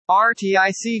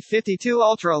RTIC 52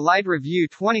 Ultra Light Review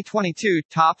 2022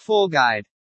 Top Full Guide.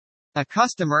 A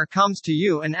customer comes to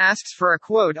you and asks for a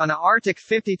quote on a RTIC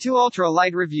 52 Ultra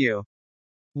Light review.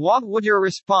 What would your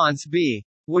response be?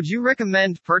 Would you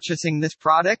recommend purchasing this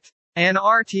product? An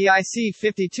RTIC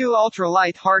 52 Ultra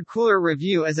Light Hard Cooler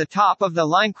review is a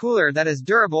top-of-the-line cooler that is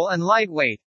durable and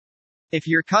lightweight. If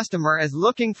your customer is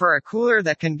looking for a cooler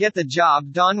that can get the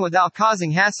job done without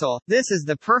causing hassle, this is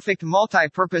the perfect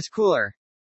multi-purpose cooler.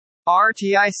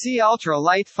 RTIC Ultra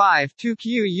Light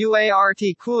 5.2Q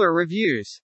UART Cooler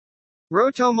Reviews.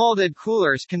 Rotomolded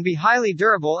coolers can be highly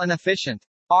durable and efficient.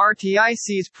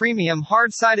 RTIC's premium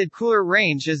hard-sided cooler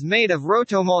range is made of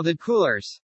rotomolded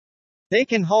coolers. They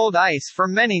can hold ice for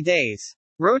many days.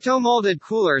 Rotomolded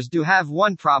coolers do have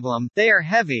one problem: they are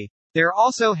heavy. They're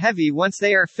also heavy once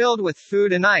they are filled with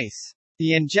food and ice.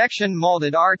 The injection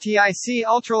molded RTIC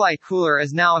Ultralight cooler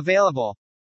is now available.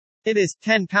 It is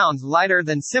 10 pounds lighter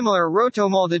than similar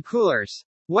rotomolded coolers.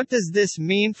 What does this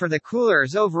mean for the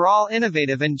cooler's overall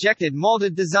innovative injected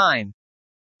molded design?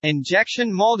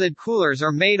 Injection molded coolers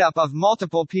are made up of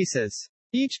multiple pieces.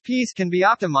 Each piece can be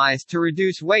optimized to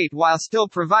reduce weight while still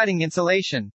providing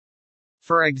insulation.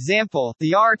 For example,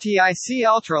 the RTIC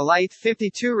Ultra Light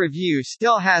 52 review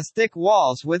still has thick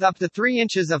walls with up to 3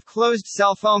 inches of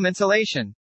closed-cell foam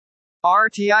insulation.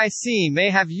 RTIC may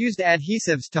have used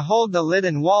adhesives to hold the lid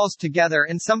and walls together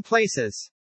in some places.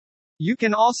 You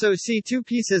can also see 2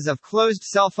 pieces of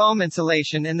closed-cell foam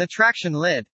insulation in the traction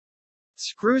lid.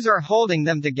 Screws are holding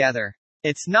them together.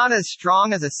 It's not as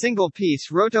strong as a single-piece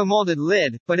rotomolded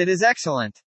lid, but it is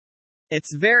excellent.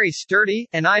 It's very sturdy,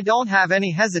 and I don't have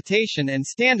any hesitation in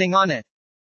standing on it.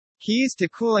 Keys to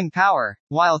cooling power.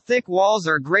 While thick walls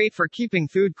are great for keeping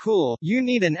food cool, you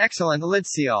need an excellent lid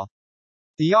seal.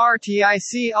 The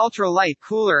RTIC Ultra Light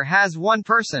cooler has one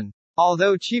person.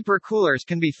 Although cheaper coolers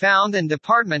can be found in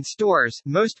department stores,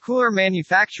 most cooler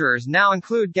manufacturers now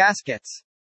include gaskets.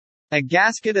 A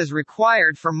gasket is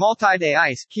required for multi-day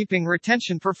ice-keeping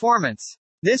retention performance.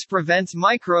 This prevents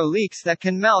micro-leaks that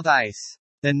can melt ice.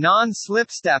 The non-slip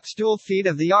step stool feet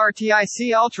of the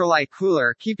RTIC Ultralight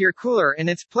cooler keep your cooler in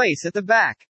its place at the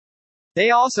back. They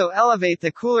also elevate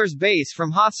the cooler's base from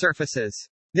hot surfaces.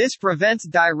 This prevents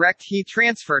direct heat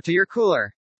transfer to your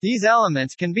cooler. These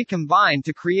elements can be combined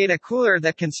to create a cooler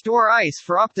that can store ice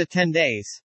for up to 10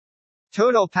 days.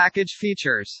 Total package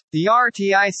features. The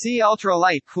RTIC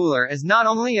Ultralight cooler is not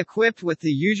only equipped with the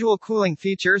usual cooling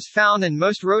features found in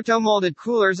most rotomolded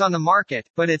coolers on the market,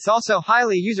 but it's also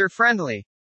highly user-friendly.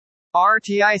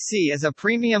 RTIC is a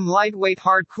premium lightweight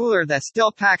hard cooler that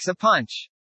still packs a punch.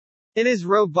 It is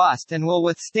robust and will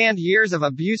withstand years of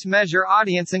abuse measure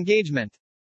audience engagement.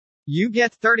 You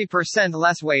get 30%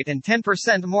 less weight and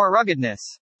 10% more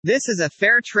ruggedness. This is a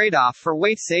fair trade-off for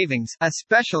weight savings,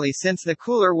 especially since the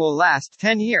cooler will last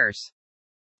 10 years.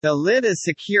 The lid is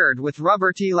secured with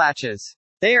rubber T-latches.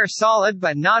 They are solid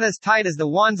but not as tight as the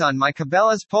ones on my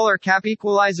Cabela's Polar Cap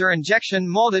Equalizer injection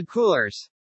molded coolers.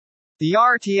 The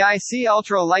RTIC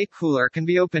Ultra Light cooler can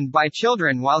be opened by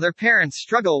children while their parents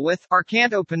struggle with, or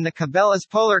can't open the Cabela's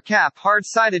Polar Cap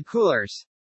hard-sided coolers.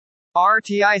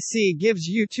 RTIC gives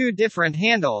you 2 different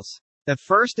handles. The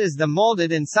first is the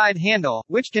molded inside handle,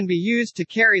 which can be used to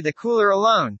carry the cooler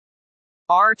alone.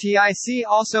 RTIC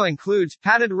also includes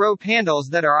padded rope handles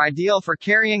that are ideal for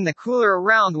carrying the cooler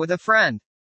around with a friend.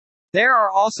 There are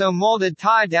also molded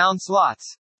tie-down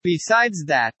slots. Besides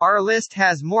that, our list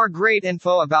has more great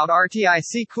info about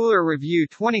RTIC Cooler Review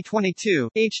 2022,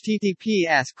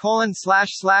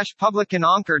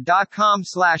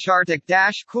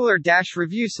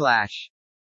 https://publicananchor.com/artic-cooler-review/.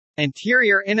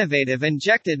 Interior innovative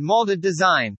injected molded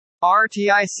design.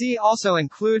 RTIC also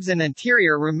includes an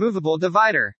interior removable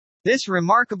divider. This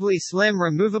remarkably slim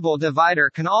removable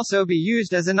divider can also be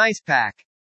used as an ice pack.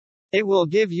 It will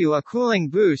give you a cooling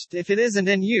boost if it isn't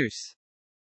in use.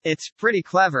 It's pretty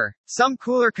clever. Some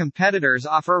cooler competitors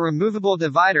offer removable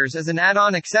dividers as an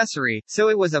add-on accessory, so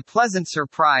it was a pleasant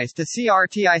surprise to see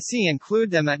RTIC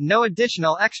include them at no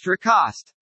additional extra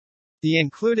cost. The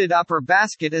included upper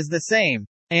basket is the same.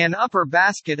 An upper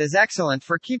basket is excellent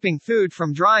for keeping food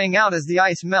from drying out as the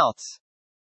ice melts.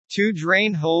 2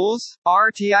 drain holes?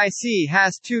 RTIC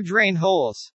has 2 drain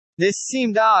holes. This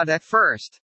seemed odd at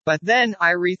first. But then,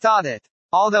 I rethought it.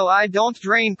 Although I don't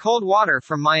drain cold water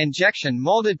from my injection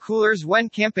molded coolers when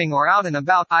camping or out and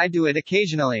about, I do it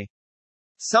occasionally.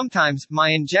 Sometimes, my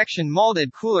injection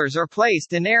molded coolers are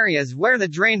placed in areas where the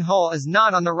drain hole is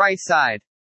not on the right side.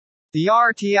 The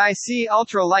RTIC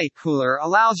Ultra Light cooler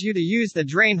allows you to use the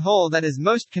drain hole that is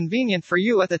most convenient for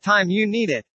you at the time you need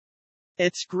it.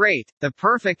 It's great, the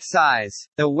perfect size.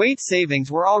 The weight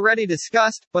savings were already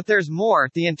discussed, but there's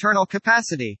more, the internal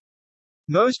capacity.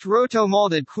 Most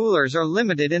roto-molded coolers are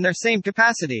limited in their same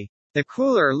capacity. The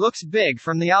cooler looks big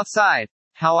from the outside.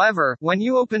 However, when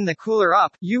you open the cooler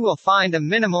up, you will find a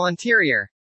minimal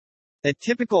interior. The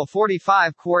typical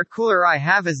 45-quart cooler I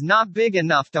have is not big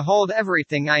enough to hold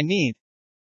everything I need.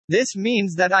 This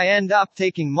means that I end up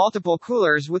taking multiple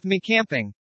coolers with me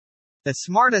camping. The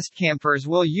smartest campers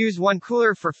will use one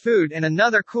cooler for food and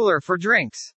another cooler for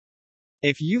drinks.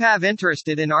 If you have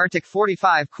interested in RTIC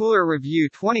 45 Cooler Review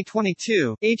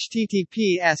 2022,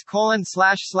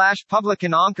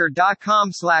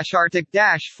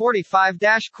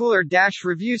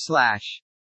 https://publicananchor.com/artic-45-cooler-review/.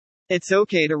 It's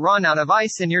okay to run out of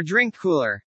ice in your drink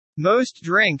cooler. Most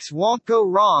drinks won't go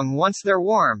wrong once they're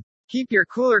warm. Keep your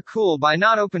cooler cool by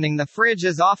not opening the fridge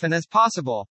as often as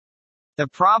possible. The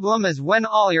problem is when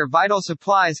all your vital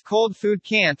supplies cold food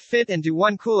can't fit into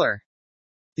one cooler.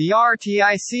 The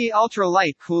RTIC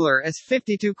ultra-light cooler is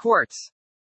 52 quarts.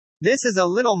 This is a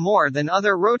little more than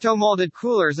other roto-molded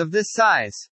coolers of this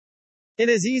size. It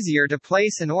is easier to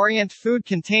place and orient food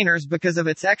containers because of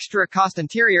its extra cost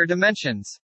interior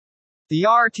dimensions. The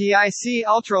RTIC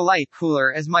ultra-light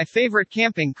cooler is my favorite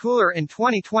camping cooler in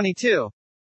 2022.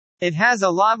 It has a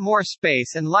lot more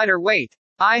space and lighter weight.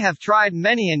 I have tried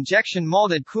many injection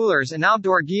molded coolers and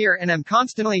outdoor gear and am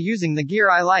constantly using the gear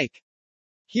I like.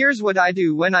 Here's what I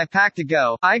do when I pack to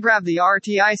go. I grab the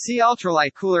RTIC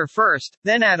ultralight cooler first,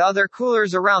 then add other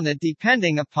coolers around it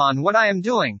depending upon what I am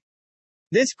doing.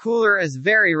 This cooler is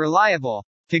very reliable.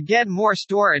 To get more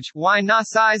storage, why not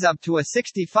size up to a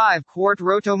 65-quart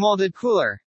roto-molded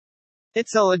cooler?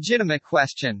 It's a legitimate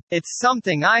question. It's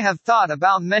something I have thought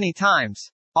about many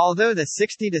times. Although the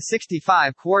 60 to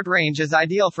 65 quart range is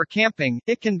ideal for camping,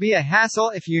 it can be a hassle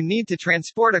if you need to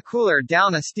transport a cooler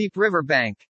down a steep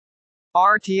riverbank.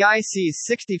 RTIC's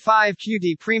 65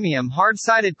 QD Premium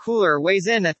hard-sided cooler weighs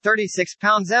in at 36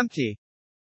 pounds empty.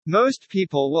 Most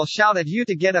people will shout at you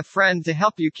to get a friend to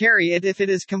help you carry it if it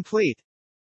is complete.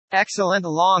 Excellent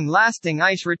long-lasting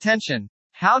ice retention.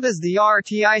 How does the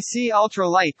RTIC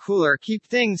ultralight cooler keep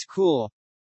things cool?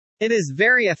 It is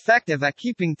very effective at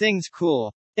keeping things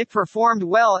cool. It performed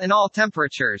well in all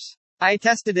temperatures. I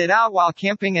tested it out while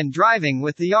camping and driving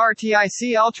with the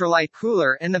RTIC ultralight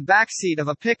cooler in the back seat of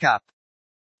a pickup.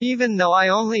 Even though I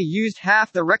only used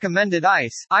half the recommended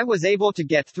ice, I was able to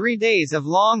get 3 days of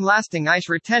long-lasting ice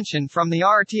retention from the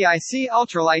RTIC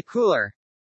ultralight cooler.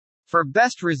 For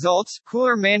best results,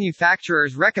 cooler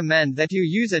manufacturers recommend that you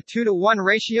use a 2-to-1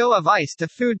 ratio of ice to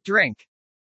food, drink.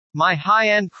 My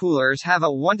high-end coolers have a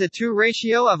 1-to-2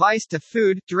 ratio of ice to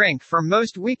food, drink for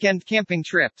most weekend camping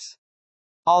trips.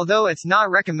 Although it's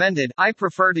not recommended, I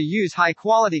prefer to use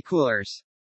high-quality coolers.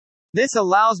 This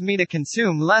allows me to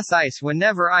consume less ice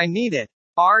whenever I need it.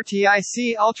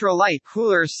 RTIC ultralight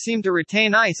coolers seem to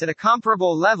retain ice at a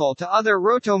comparable level to other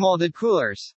rotomolded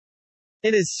coolers.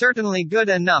 It is certainly good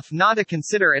enough not to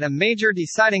consider it a major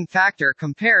deciding factor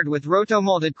compared with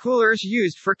rotomolded coolers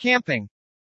used for camping.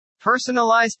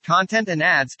 Personalized content and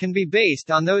ads can be based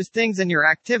on those things in your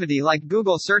activity, like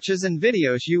Google searches and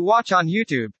videos you watch on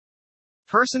YouTube.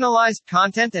 Personalized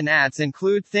content and ads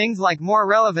include things like more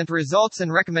relevant results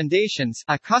and recommendations,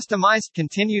 a customized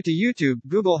continue to YouTube,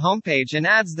 Google homepage, and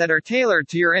ads that are tailored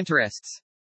to your interests.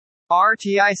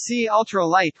 RTIC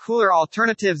ultralight cooler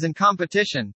alternatives and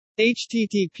competition.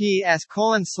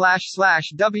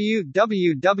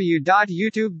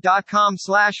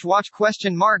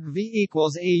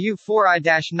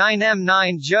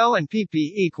 https://www.youtube.com/watch?v=au4i-9m9 Joe and pp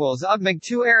equals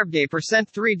ugmig2 arabgay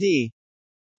 %3d.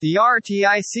 The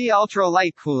RTIC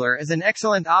ultralight cooler is an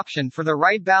excellent option for the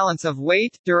right balance of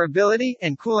weight, durability,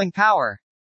 and cooling power.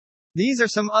 These are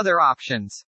some other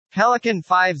options. Pelican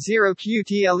 50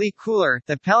 QT Elite Cooler.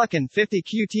 The Pelican 50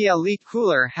 QT Elite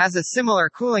Cooler has a similar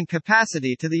cooling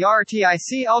capacity to the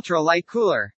RTIC ultralight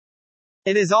cooler.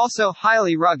 It is also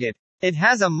highly rugged. It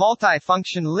has a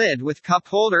multi-function lid with cup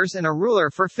holders and a ruler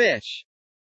for fish.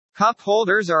 Cup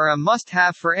holders are a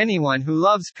must-have for anyone who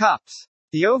loves cups.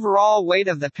 The overall weight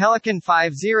of the Pelican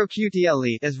 50 QT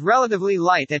Elite is relatively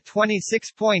light at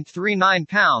 26.39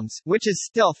 pounds, which is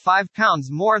still 5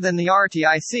 pounds more than the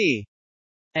RTIC.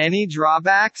 Any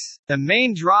drawbacks? The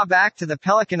main drawback to the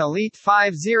Pelican Elite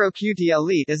 50 QT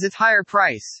Elite is its higher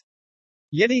price.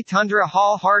 Yeti Tundra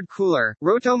Hall Hard Cooler.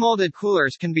 Rotomolded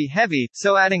coolers can be heavy,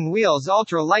 so adding wheels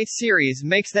Ultra Light series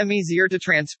makes them easier to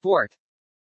transport.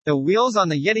 The wheels on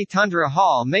the Yeti Tundra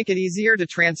Hall make it easier to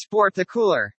transport the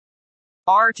cooler.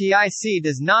 RTIC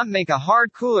does not make a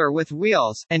hard cooler with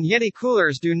wheels, and Yeti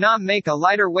coolers do not make a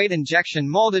lighter weight injection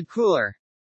molded cooler.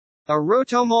 A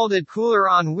rotomolded cooler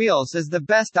on wheels is the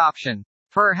best option.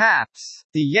 Perhaps.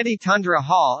 The Yeti Tundra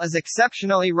Hall is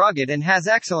exceptionally rugged and has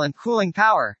excellent cooling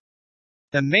power.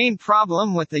 The main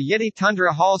problem with the Yeti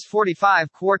Tundra Hall's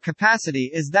 45-quart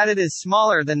capacity is that it is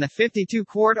smaller than the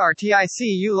 52-quart RTIC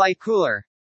U-Lite cooler.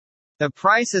 The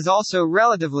price is also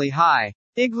relatively high.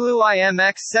 Igloo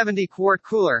IMX 70-quart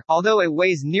cooler, although it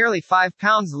weighs nearly 5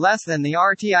 pounds less than the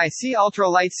RTIC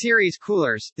Ultralight series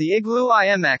coolers, the Igloo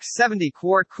IMX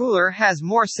 70-quart cooler has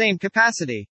more same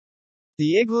capacity.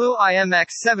 The Igloo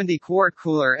IMX 70-quart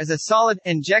cooler is a solid,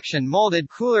 injection-molded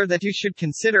cooler that you should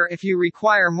consider if you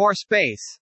require more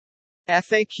space.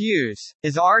 FAQs.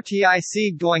 Is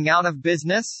RTIC going out of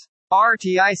business?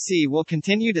 RTIC will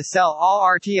continue to sell all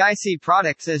RTIC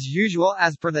products as usual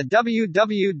as per the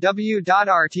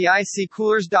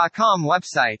www.rticcoolers.com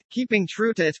website, keeping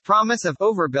true to its promise of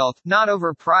overbuilt, not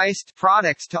overpriced,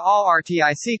 products to all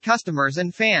RTIC customers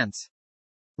and fans.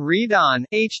 Read on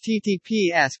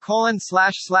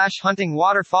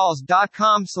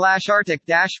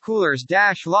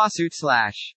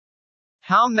https://huntingwaterfalls.com/arctic-coolers-lawsuit/.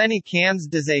 How many cans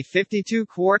does a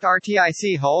 52-quart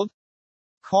RTIC hold?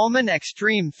 Coleman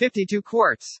Extreme 52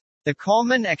 quarts. The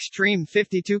Coleman Extreme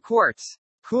 52 quarts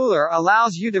cooler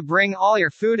allows you to bring all your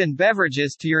food and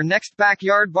beverages to your next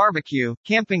backyard barbecue,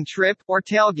 camping trip, or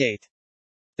tailgate.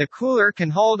 The cooler can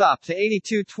hold up to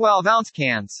 82 12-ounce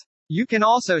cans. You can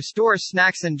also store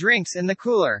snacks and drinks in the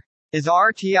cooler. Is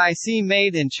RTIC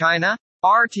made in China?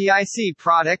 RTIC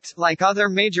products, like other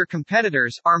major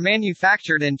competitors, are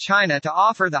manufactured in China to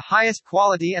offer the highest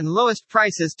quality and lowest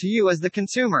prices to you as the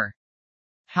consumer.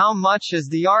 How much is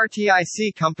the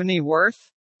RTIC company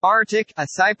worth? RTIC, a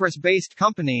Cyprus-based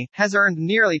company, has earned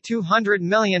nearly $200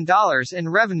 million in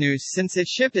revenues since it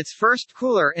shipped its first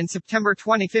cooler in September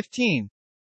 2015.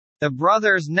 The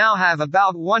brothers now have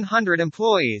about 100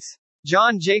 employees.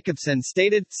 John Jacobson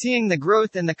stated, "Seeing the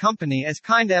growth in the company is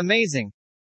kinda amazing."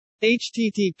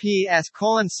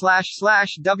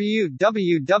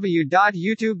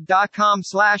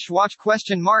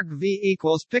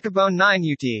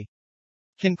 https://www.youtube.com/watch?v=picabone9ut.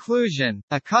 Conclusion.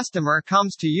 A customer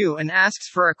comes to you and asks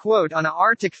for a quote on a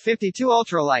RTIC 52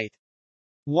 Ultralight.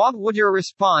 What would your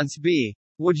response be?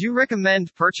 Would you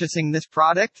recommend purchasing this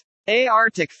product? A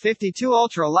RTIC 52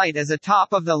 Ultralight is a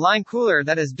top-of-the-line cooler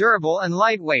that is durable and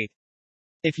lightweight.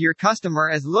 If your customer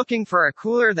is looking for a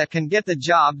cooler that can get the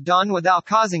job done without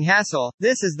causing hassle,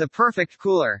 this is the perfect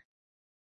cooler.